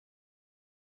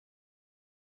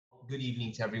good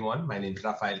evening to everyone. My name is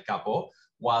Rafael Capó.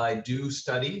 While I do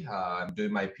study, I'm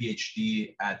doing my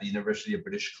PhD at the University of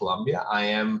British Columbia.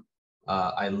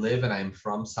 I live and I'm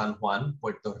from San Juan,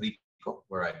 Puerto Rico,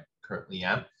 where I currently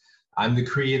am. I'm the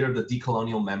creator of the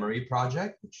Decolonial Memory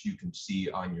Project, which you can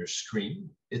see on your screen.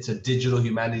 It's a digital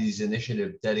humanities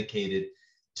initiative dedicated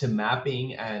to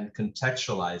mapping and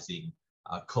contextualizing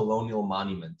colonial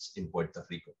monuments in Puerto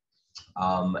Rico.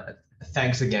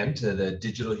 Thanks again to the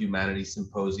Digital Humanities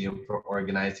Symposium for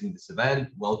organizing this event,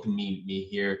 welcoming me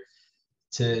here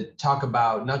to talk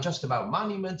about not just about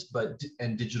monuments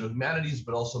and digital humanities,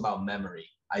 but also about memory,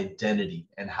 identity,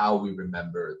 and how we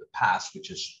remember the past,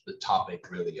 which is the topic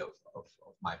really of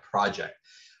my project.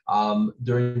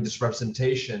 During this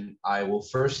presentation, I will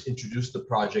first introduce the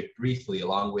project briefly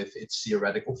along with its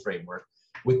theoretical framework,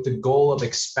 with the goal of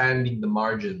expanding the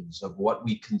margins of what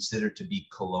we consider to be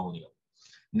colonial.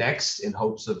 Next, in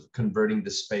hopes of converting the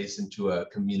space into a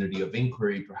community of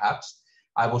inquiry, perhaps,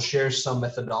 I will share some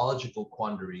methodological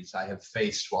quandaries I have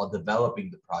faced while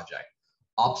developing the project,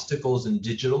 obstacles in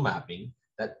digital mapping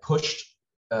that pushed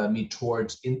me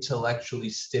towards intellectually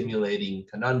stimulating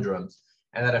conundrums,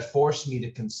 and that have forced me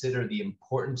to consider the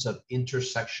importance of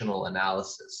intersectional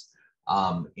analysis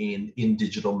in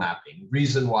digital mapping.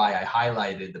 Reason why I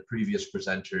highlighted the previous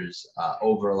presenters'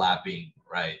 overlapping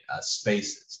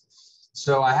spaces.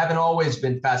 So I haven't always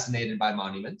been fascinated by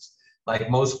monuments. Like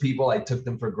most people, I took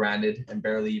them for granted and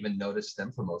barely even noticed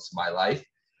them for most of my life.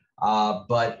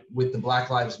 But with the Black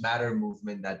Lives Matter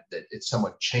movement, that it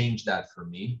somewhat changed that for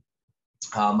me.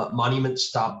 Monuments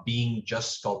stopped being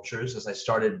just sculptures. As I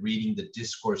started reading the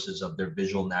discourses of their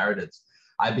visual narratives,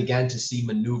 I began to see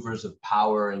maneuvers of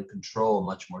power and control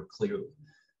much more clearly.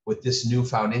 With this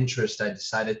newfound interest, I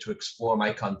decided to explore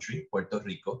my country, Puerto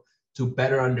Rico, to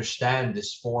better understand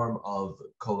this form of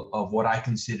what I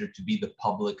consider to be the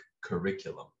public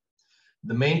curriculum.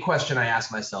 The main question I asked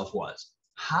myself was,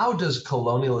 how does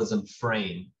colonialism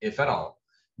frame, if at all,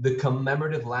 the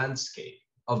commemorative landscape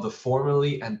of the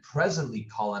formerly and presently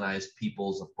colonized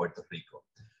peoples of Puerto Rico?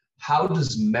 How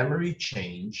does memory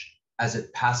change as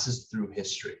it passes through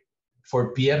history?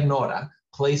 For Pierre Nora,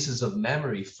 places of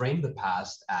memory frame the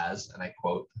past as, and I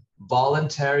quote,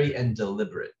 voluntary and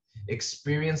deliberate,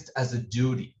 experienced as a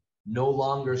duty, no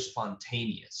longer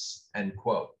spontaneous, end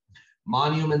quote.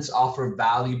 Monuments offer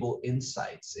valuable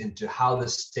insights into how the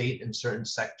state and certain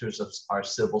sectors of our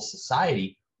civil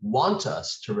society want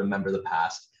us to remember the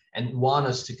past and want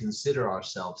us to consider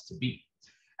ourselves to be.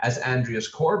 As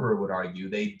Andreas Korber would argue,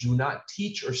 they do not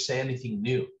teach or say anything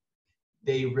new.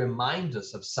 They remind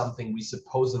us of something we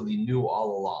supposedly knew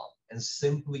all along and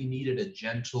simply needed a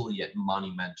gentle yet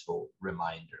monumental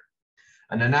reminder.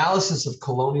 An analysis of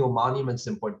colonial monuments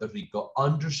in Puerto Rico,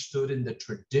 understood in the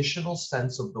traditional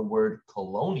sense of the word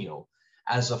colonial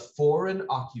as a foreign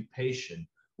occupation,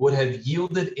 would have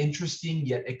yielded interesting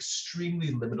yet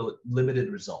extremely limited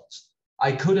results.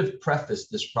 I could have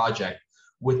prefaced this project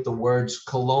with the words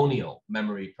colonial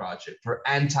memory project or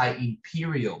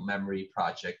anti-imperial memory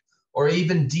project, or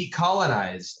even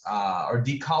decolonize or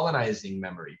decolonizing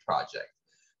memory project.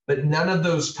 But none of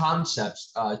those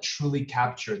concepts truly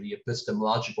capture the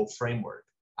epistemological framework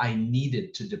I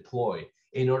needed to deploy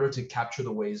in order to capture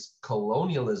the ways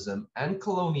colonialism and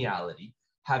coloniality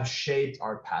have shaped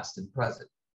our past and present.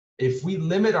 If we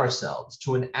limit ourselves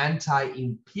to an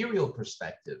anti-imperial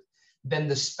perspective, then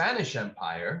the Spanish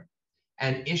Empire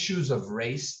and issues of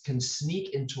race can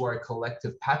sneak into our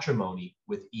collective patrimony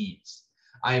with ease.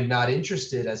 I am not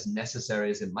interested, as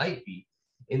necessary as it might be,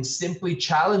 in simply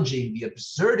challenging the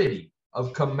absurdity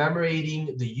of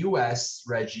commemorating the US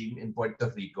regime in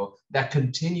Puerto Rico that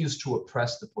continues to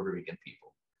oppress the Puerto Rican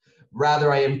people.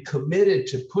 Rather, I am committed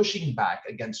to pushing back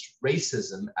against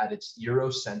racism at its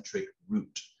Eurocentric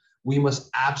root. We must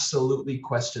absolutely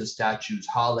question statues,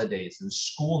 holidays, and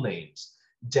school names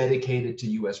dedicated to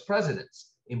US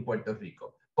presidents in Puerto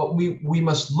Rico. But we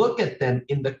must look at them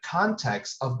in the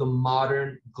context of the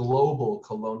modern global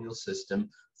colonial system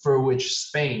for which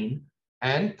Spain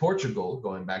and Portugal,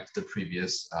 going back to the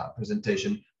previous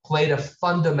presentation, played a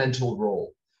fundamental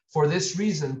role. For this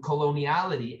reason,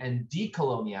 coloniality and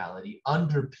decoloniality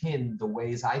underpin the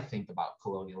ways I think about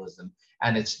colonialism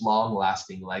and its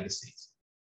long-lasting legacies.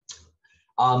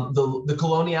 The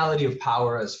coloniality of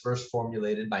power, as first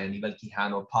formulated by Aníbal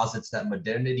Quijano, posits that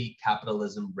modernity,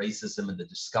 capitalism, racism, and the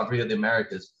discovery of the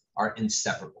Americas are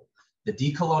inseparable. The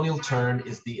decolonial turn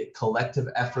is the collective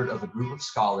effort of a group of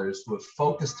scholars who have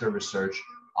focused their research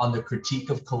on the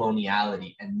critique of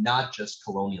coloniality and not just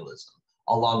colonialism,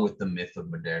 along with the myth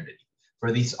of modernity.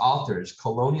 For these authors,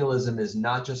 colonialism is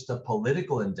not just a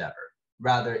political endeavor,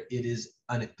 Rather, it is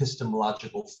an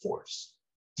epistemological force.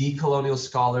 Decolonial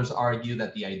scholars argue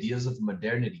that the ideas of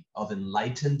modernity, of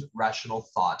enlightened rational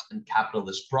thought and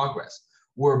capitalist progress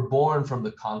were born from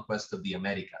the conquest of the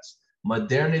Americas.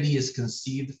 Modernity is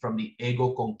conceived from the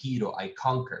ego conquiro, I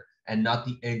conquer, and not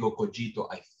the ego cogito,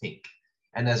 I think.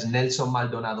 And as Nelson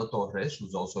Maldonado Torres,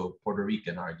 who's also Puerto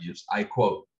Rican, argues, I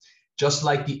quote, just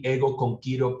like the ego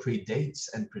conquiro predates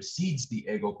and precedes the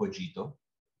ego cogito,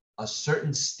 a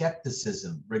certain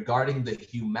skepticism regarding the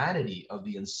humanity of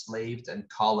the enslaved and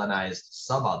colonized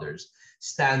sub-others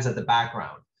stands at the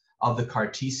background of the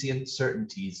Cartesian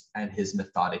certainties and his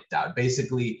methodic doubt,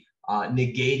 basically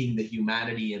negating the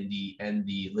humanity and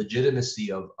the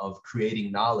legitimacy of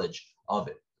creating knowledge of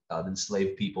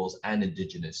enslaved peoples and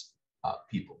indigenous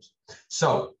peoples.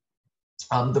 So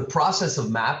the process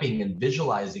of mapping and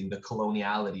visualizing the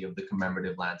coloniality of the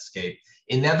commemorative landscape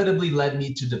inevitably led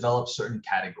me to develop certain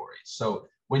categories. So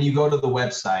when you go to the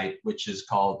website, which is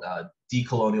called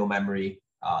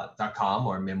decolonialmemory.com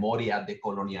or Memoria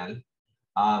Decolonial,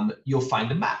 you'll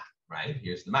find a map, right?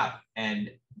 Here's the map.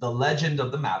 And the legend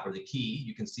of the map, or the key,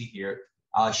 you can see here,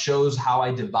 shows how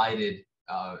I divided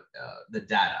the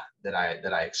data that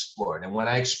I explored. And when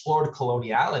I explored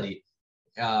coloniality,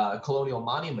 colonial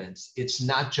monuments, it's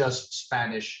not just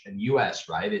Spanish and US,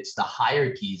 right? It's the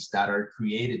hierarchies that are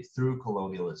created through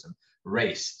colonialism: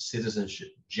 race, citizenship,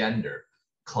 gender,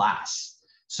 class.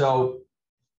 So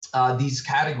these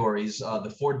categories,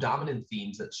 the four dominant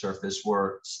themes that surfaced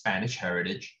were Spanish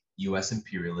heritage, US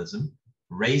imperialism,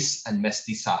 race and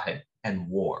mestizaje, and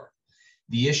war.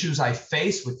 The issues I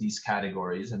face with these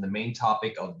categories, and the main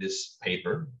topic of this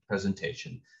paper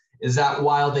presentation, is that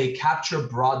while they capture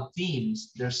broad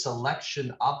themes, their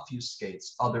selection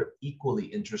obfuscates other equally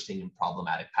interesting and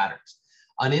problematic patterns.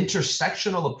 An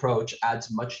intersectional approach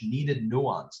adds much needed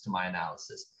nuance to my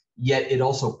analysis, yet it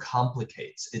also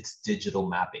complicates its digital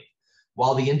mapping.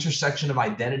 While the intersection of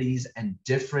identities and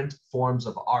different forms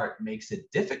of art makes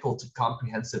it difficult to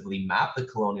comprehensively map the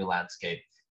colonial landscape,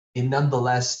 it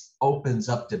nonetheless opens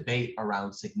up debate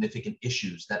around significant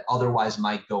issues that otherwise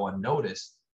might go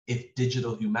unnoticed if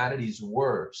digital humanities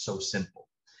were so simple.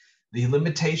 The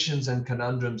limitations and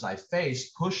conundrums I face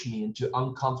push me into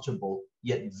uncomfortable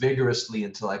yet vigorously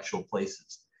intellectual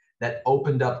places that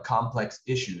opened up complex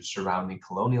issues surrounding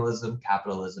colonialism,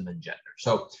 capitalism, and gender.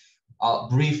 So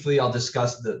briefly, I'll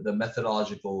discuss the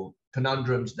methodological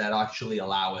conundrums that actually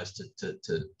allow us to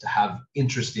have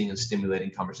interesting and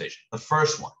stimulating conversation. The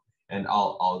first one, and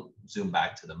I'll zoom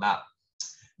back to the map.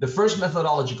 The first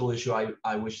methodological issue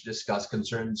I wish to discuss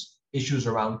concerns issues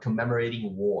around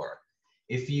commemorating war.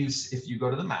 If you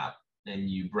go to the map and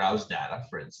you browse data,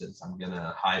 for instance, I'm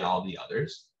gonna hide all the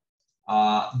others.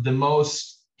 The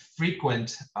most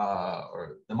frequent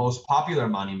or the most popular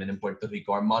monument in Puerto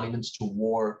Rico are monuments to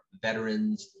war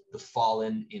veterans, the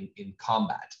fallen in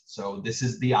combat. So this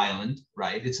is the island,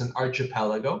 right? It's an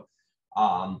archipelago,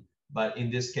 but in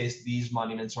this case, these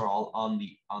monuments are all on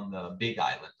the big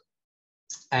island.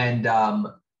 And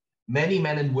many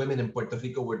men and women in Puerto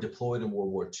Rico were deployed in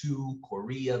World War II,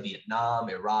 Korea, Vietnam,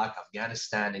 Iraq,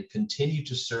 Afghanistan, and continue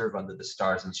to serve under the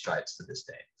Stars and Stripes to this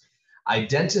day.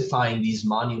 Identifying these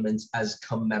monuments as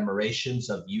commemorations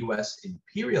of US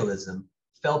imperialism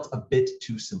felt a bit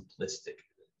too simplistic.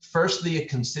 Firstly, it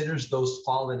considers those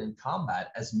fallen in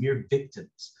combat as mere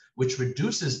victims, which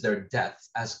reduces their deaths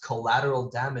as collateral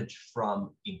damage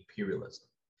from imperialism.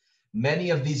 Many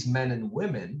of these men and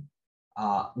women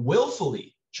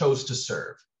willfully chose to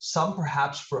serve, some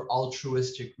perhaps for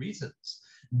altruistic reasons.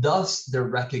 Thus, their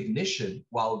recognition,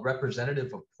 while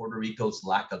representative of Puerto Rico's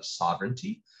lack of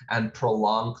sovereignty and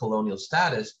prolonged colonial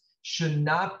status, should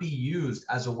not be used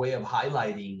as a way of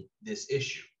highlighting this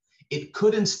issue. It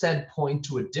could instead point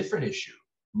to a different issue,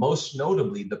 most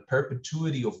notably the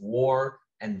perpetuity of war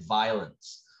and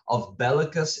violence, of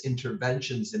bellicose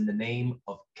interventions in the name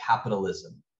of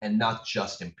capitalism and not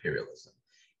just imperialism.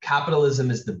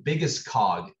 Capitalism is the biggest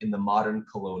cog in the modern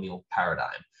colonial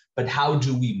paradigm, but how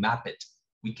do we map it?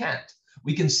 We can't.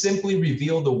 We can simply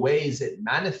reveal the ways it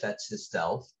manifests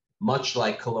itself, much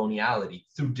like coloniality,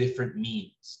 through different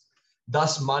means.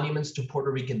 Thus, monuments to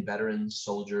Puerto Rican veterans,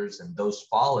 soldiers, and those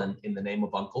fallen in the name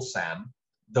of Uncle Sam,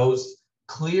 though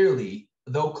clearly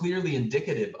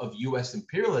indicative of US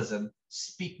imperialism,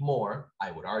 speak more,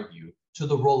 I would argue, to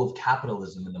the role of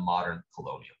capitalism in the modern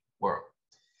colonial world.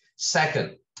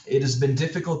 Second, it has been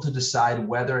difficult to decide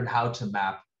whether and how to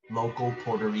map local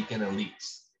Puerto Rican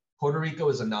elites. Puerto Rico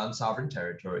is a non-sovereign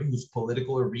territory whose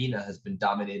political arena has been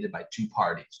dominated by two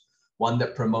parties, one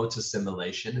that promotes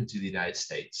assimilation into the United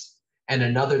States and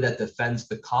another that defends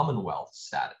the Commonwealth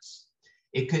status.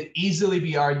 It could easily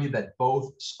be argued that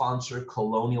both sponsor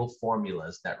colonial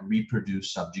formulas that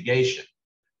reproduce subjugation.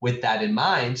 With that in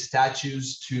mind,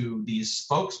 statues to these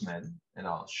spokesmen, and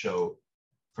I'll show,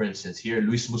 for instance, here,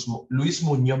 Luis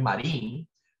Muñoz Marin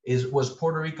was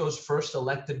Puerto Rico's first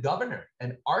elected governor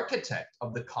and architect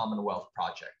of the Commonwealth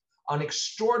Project, an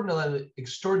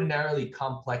extraordinarily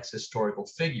complex historical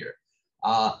figure.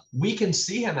 We can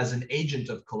see him as an agent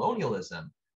of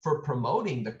colonialism for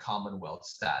promoting the Commonwealth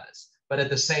status. But at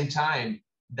the same time,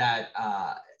 that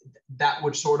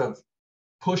would sort of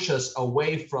push us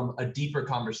away from a deeper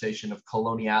conversation of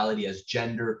coloniality as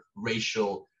gender,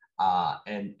 racial,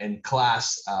 and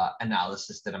class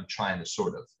analysis that I'm trying to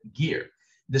sort of gear.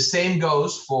 The same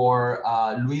goes for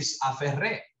Luis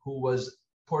Aferré, who was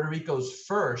Puerto Rico's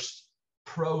first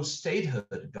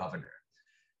pro-statehood governor.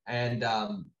 And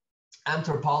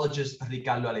anthropologist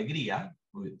Ricardo Alegría,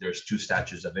 there's two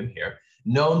statues of him here,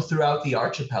 known throughout the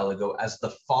archipelago as the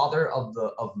father of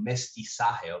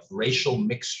mestizaje, of racial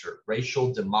mixture,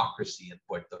 racial democracy in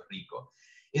Puerto Rico,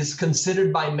 is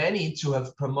considered by many to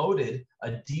have promoted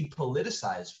a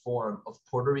depoliticized form of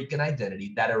Puerto Rican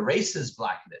identity that erases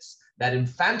Blackness, that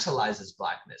infantilizes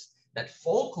Blackness, that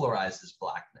folklorizes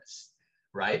Blackness,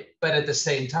 right? But at the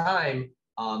same time,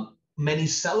 many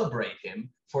celebrate him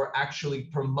for actually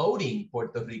promoting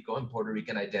Puerto Rico and Puerto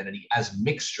Rican identity as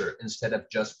mixture instead of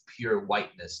just pure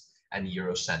whiteness and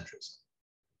Eurocentrism.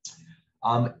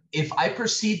 If I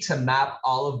proceed to map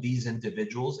all of these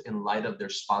individuals in light of their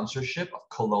sponsorship of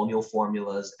colonial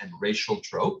formulas and racial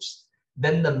tropes,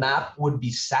 then the map would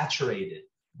be saturated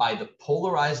by the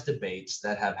polarized debates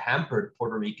that have hampered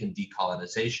Puerto Rican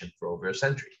decolonization for over a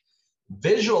century.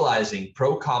 Visualizing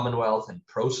pro-Commonwealth and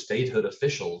pro-statehood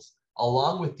officials,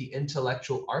 along with the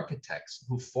intellectual architects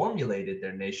who formulated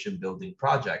their nation-building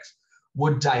projects,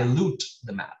 would dilute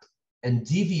the map and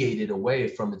deviate it away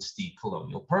from its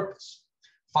decolonial purpose.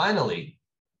 Finally,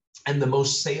 and the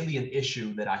most salient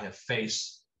issue that I have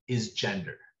faced is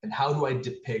gender. And how do I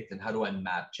depict and how do I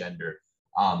map gender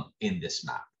in this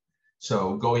map?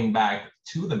 So going back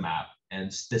to the map,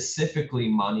 and specifically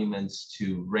monuments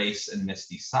to race and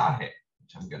mestizaje,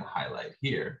 which I'm going to highlight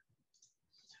here,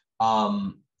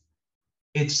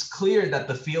 it's clear that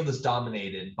the field is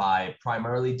dominated by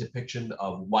primarily depiction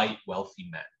of white wealthy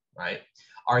men, right?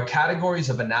 Our categories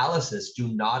of analysis do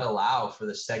not allow for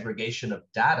the segregation of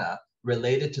data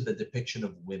related to the depiction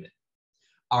of women.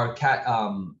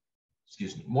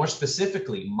 More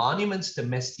specifically, monuments to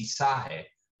mestizaje,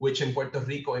 which in Puerto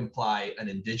Rico imply an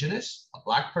indigenous, a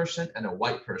Black person, and a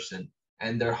white person,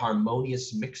 and their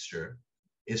harmonious mixture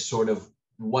is sort of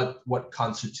what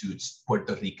constitutes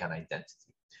Puerto Rican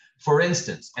identity. For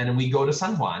instance, and we go to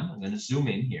San Juan, I'm going to zoom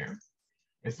in here.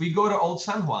 If we go to Old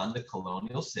San Juan, the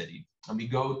colonial city, and we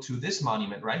go to this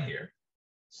monument right here.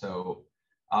 So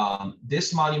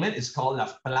this monument is called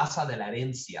La Plaza de la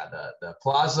Herencia, the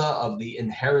Plaza of the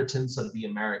Inheritance of the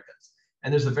Americas.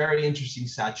 And there's a very interesting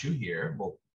statue here,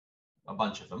 well, a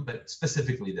bunch of them, but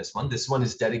specifically this one. This one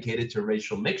is dedicated to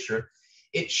racial mixture.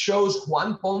 It shows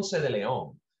Juan Ponce de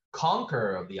Leon,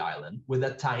 conqueror of the island, with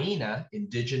a Taína,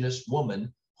 indigenous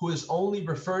woman, who is only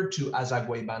referred to as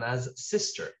Aguaybana's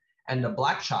sister, and a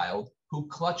Black child who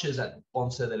clutches at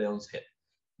Ponce de Leon's hip.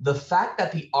 The fact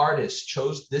that the artist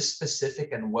chose this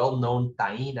specific and well-known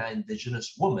Taína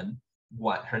indigenous woman,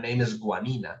 her name is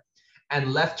Guanina,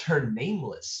 and left her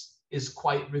nameless is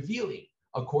quite revealing.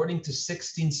 According to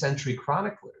 16th century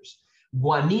chroniclers,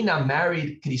 Guanina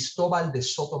married Cristobal de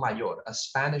Sotomayor, a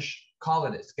Spanish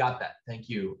colonist. Got that, thank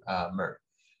you, Mert.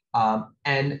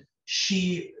 And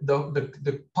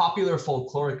the popular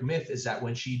folkloric myth is that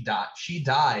when she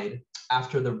died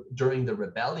during the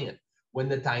rebellion. When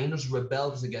the Taínos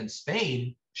rebelled against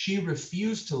Spain, she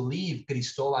refused to leave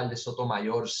Cristobal de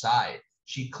Sotomayor's side.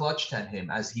 She clutched at him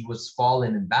as he was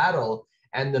fallen in battle.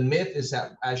 And the myth is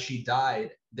that as she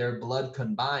died, their blood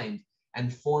combined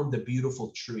and formed a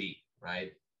beautiful tree,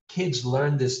 right? Kids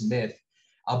learn this myth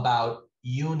about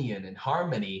union and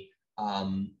harmony,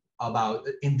 about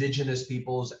indigenous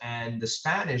peoples and the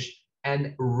Spanish,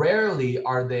 and rarely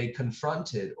are they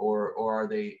confronted or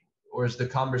is the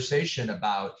conversation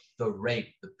about the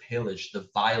rape, the pillage, the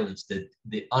violence,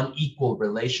 the unequal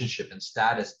relationship and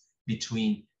status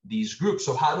between these groups.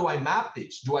 So how do I map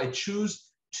these? Do I choose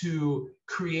to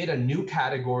create a new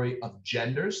category of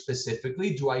gender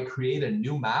specifically? Do I create a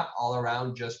new map all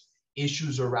around just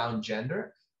issues around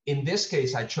gender? In this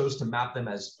case, I chose to map them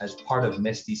as part of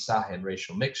mestizaje and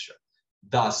racial mixture.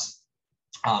 Thus,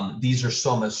 these are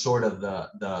some of sort of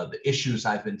the issues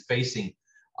I've been facing,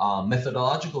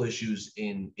 methodological issues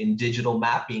in digital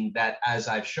mapping that, as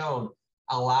I've shown,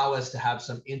 allow us to have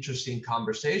some interesting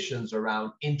conversations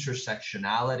around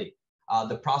intersectionality.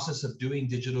 The process of doing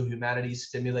digital humanities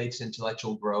stimulates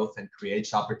intellectual growth and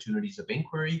creates opportunities of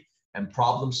inquiry and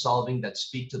problem solving that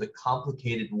speak to the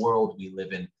complicated world we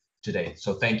live in today.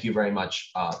 So thank you very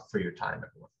much for your time,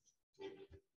 everyone.